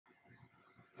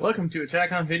Welcome to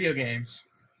Attack on Video Games.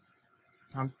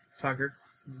 I'm Tucker.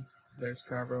 There's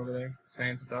Carver over there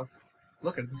saying stuff.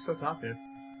 Look at him, he's so talkative.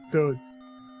 Dude.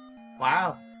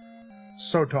 Wow.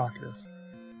 So talkative.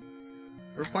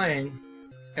 We're playing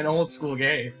an old school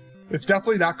game. It's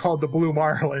definitely not called the Blue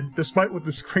Marlin, despite what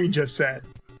the screen just said.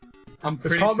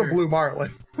 It's called the Blue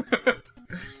Marlin.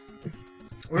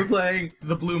 We're playing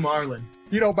the Blue Marlin.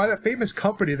 You know, by that famous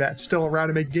company that's still around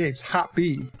to make games, Hot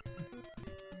B.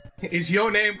 Is your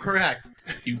name correct?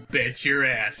 You bet your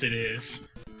ass it is.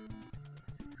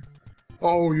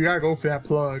 Oh, you gotta go for that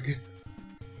plug.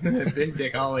 Big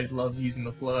Dick always loves using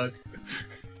the plug.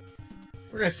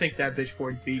 We're gonna sink that bitch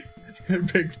 40 feet.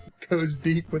 Big goes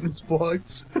deep with his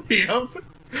plugs. Yep.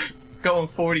 Going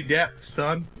 40 depth,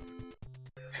 son.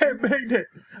 Hey, Big Dick,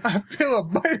 I feel a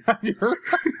bite on your...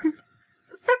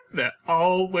 That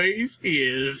always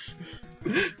is.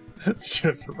 That's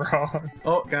just wrong.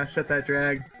 Oh, gotta set that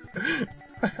drag.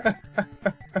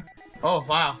 Oh,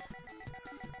 wow.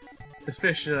 This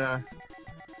fish, this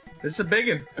is a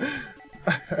biggin.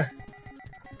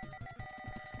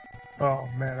 Oh,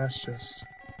 man, that's just...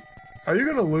 Are you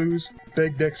gonna lose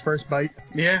Big Dick's first bite?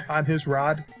 Yeah. On his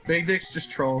rod? Big Dick's just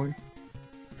trolling.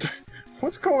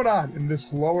 What's going on in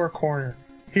this lower corner?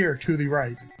 Here, to the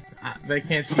right. They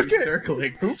can't see you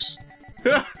circling. Oops.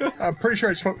 I'm pretty sure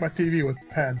I smoked my TV with a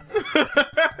pen.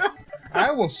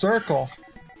 I will circle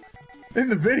in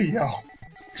the video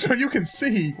so you can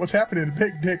see what's happening to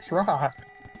Big Dick's rod.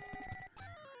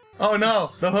 Oh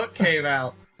no, the hook came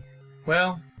out.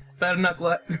 Well, better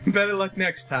luck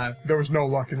next time. There was no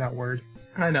luck in that word.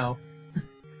 I know.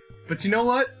 But you know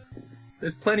what?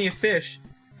 There's plenty of fish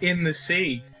in the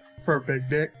sea. For a Big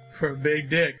Dick. For a big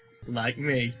dick like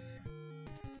me.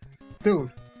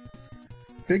 Dude,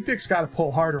 Big Dick's gotta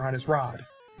pull harder on his rod.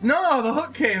 No, the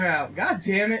hook came out. God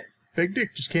damn it. Big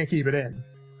Dick just can't keep it in.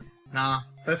 Nah,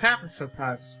 that happens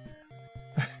sometimes.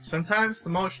 Sometimes the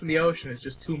motion of the ocean is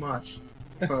just too much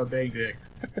for a big dick.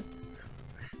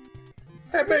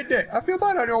 Hey, Big Dick, I feel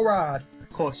bad on your rod. Of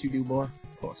course you do, boy.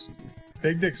 Of course you do.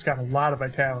 Big Dick's got a lot of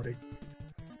vitality.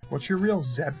 What's your real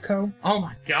Zebco? Oh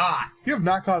my god. You have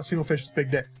not caught a single fish with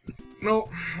Big Dick. Nope,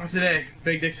 not today.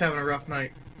 Big Dick's having a rough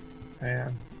night.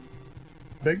 Man.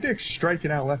 Big Dick's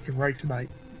striking out left and right tonight.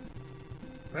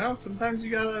 Well, sometimes you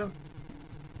gotta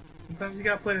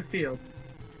play the field.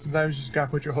 Sometimes you just gotta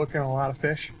put your hook in a lot of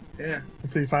fish. Yeah.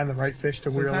 Until you find the right fish to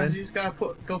reel in. Sometimes you just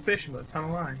gotta go fishing with a ton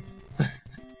of lines.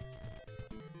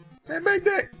 Hey, Big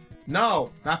Dick!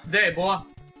 No, not today, boy.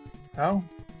 No?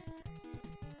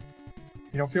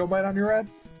 You don't feel a bite on your rod?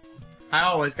 I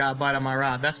always got a bite on my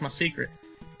rod. That's my secret.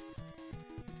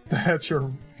 That's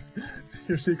your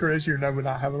secret is you're never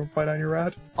not having a bite on your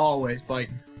rod? Always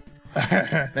biting.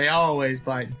 They always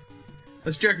biting.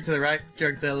 Let's jerk it to the right,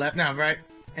 jerk it to the left. Now right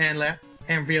and left,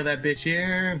 and reel that bitch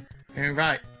in. And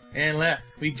right and left.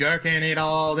 We jerking it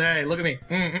all day. Look at me.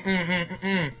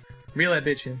 Reel that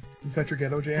bitch in. Is that your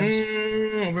ghetto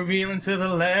jams? We're reeling to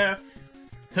the left.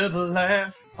 To the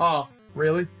left. Oh.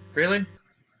 Really? Really?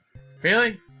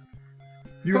 Really?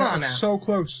 You are so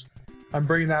close. I'm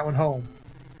bringing that one home.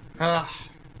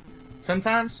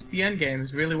 Sometimes the end game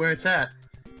is really where it's at.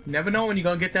 You never know when you're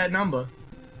gonna get that number.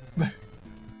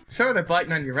 Sure, they're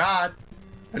biting on your rod,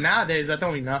 but nowadays that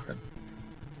don't mean nothing.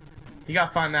 You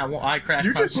gotta find that one. I crashed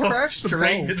you my just boat crashed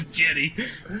straight the to the jetty.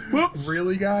 Whoops.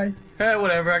 Really, guy?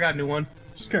 Whatever. I got a new one.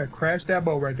 Just gonna crash that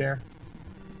boat right there.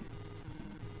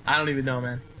 I don't even know,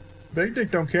 man. Big Dick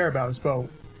don't care about his boat.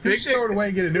 Just throw it away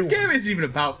and get a new one. This game isn't even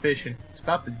about fishing. It's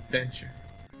about the adventure.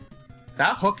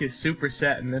 That hook is super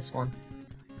set in this one.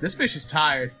 This fish is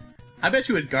tired. I bet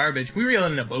you it's garbage. We reel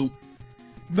it in a boat.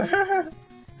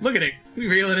 Look at it. We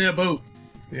reel it in a boat.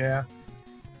 Yeah.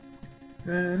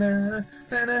 Got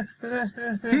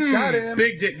him.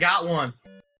 Big Dick got one.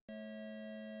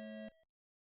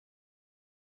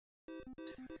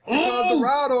 Oh!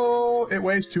 Dorado! It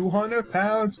weighs 200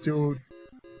 pounds, dude.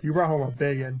 You brought home a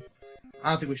big one. I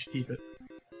don't think we should keep it.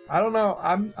 I don't know.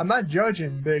 I'm not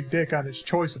judging Big Dick on his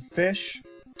choice of fish.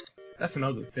 That's an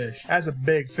ugly fish. That's a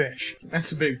big fish.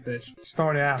 That's a big fish.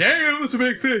 Starting out. Damn, that's a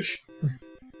big fish.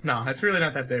 No, that's really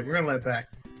not that big. We're gonna let it back.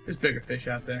 There's bigger fish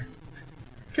out there.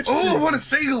 Oh, what a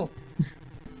seagull!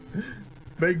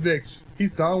 Big Dick's.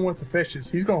 He's done with the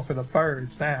fishes. He's going for the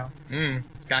birds now.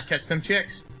 Gotta catch them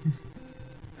chicks.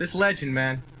 This legend,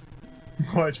 man.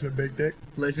 Legend of Big Dick.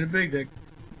 Legend of Big Dick.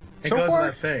 It so goes far,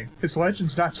 without saying. His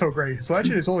legend's not so great. His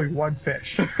legend is only one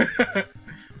fish.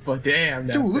 But damn,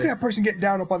 that dude, look fish. at that person getting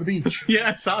down up on the beach.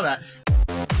 Yeah, I saw that.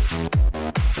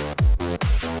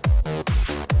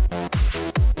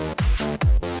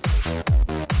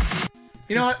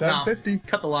 You know what? No. $7.50.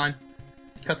 Cut the line.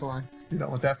 Cut the line. You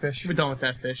done with that fish? We're done with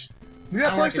that fish. Look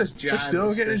at that like place. his They're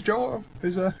still getting his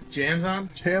jams on?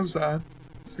 jams on.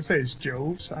 I was gonna say his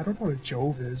joves. I don't know what a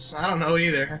jove is. I don't know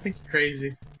either. I think you're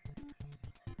crazy.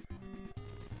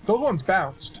 Those ones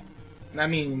bounced. That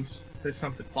means there's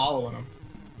something following them.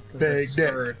 Big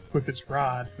Dick with its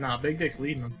rod. Nah, Big Dick's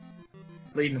leading them.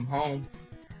 Leading them home.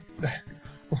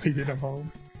 Leading him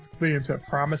home. Leading him to a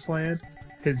promised land.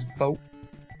 His boat.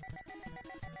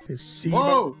 His sea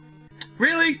boat.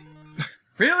 Really?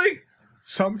 Really?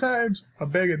 Sometimes a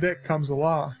big dick comes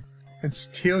along and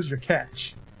steals your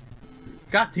catch.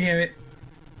 God damn it.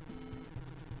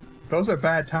 Those are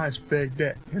bad times for Big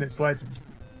Dick and its legend.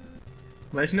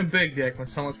 Legend of Big Dick when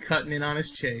someone's cutting in on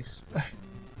his chase.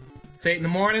 It's 8 in the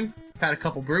morning, had a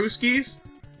couple brewskis,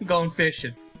 I'm going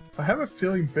fishing. I have a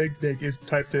feeling Big Dick is the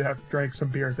type to have drank some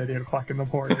beers at 8 o'clock in the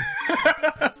morning.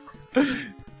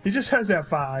 He just has that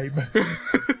vibe.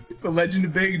 The Legend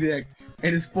of Big Dick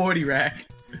and his 40 rack.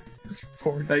 His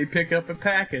 40. That he pick up at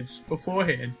Packets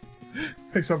beforehand.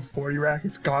 Picks up 40 rack,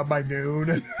 it's gone by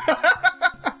noon.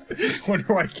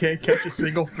 Wonder why I can't catch a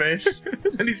single fish.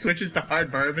 Then he switches to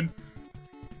hard bourbon.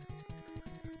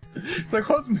 It's like,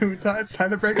 well, it's noon time, it's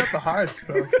time to break up the hard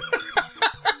stuff.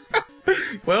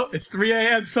 Well, it's 3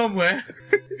 a.m. somewhere.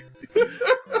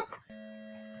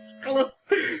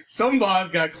 Some bars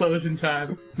got closing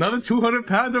time. Another 200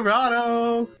 pounds of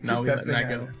Ardour. No, we letting that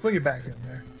go. Fling it back in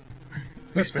there.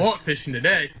 We sport fishing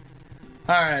today.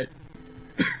 Alright.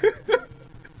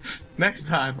 Next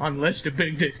time on List of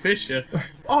Big Dick Fisher.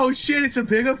 Oh shit, it's a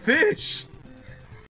bigger fish!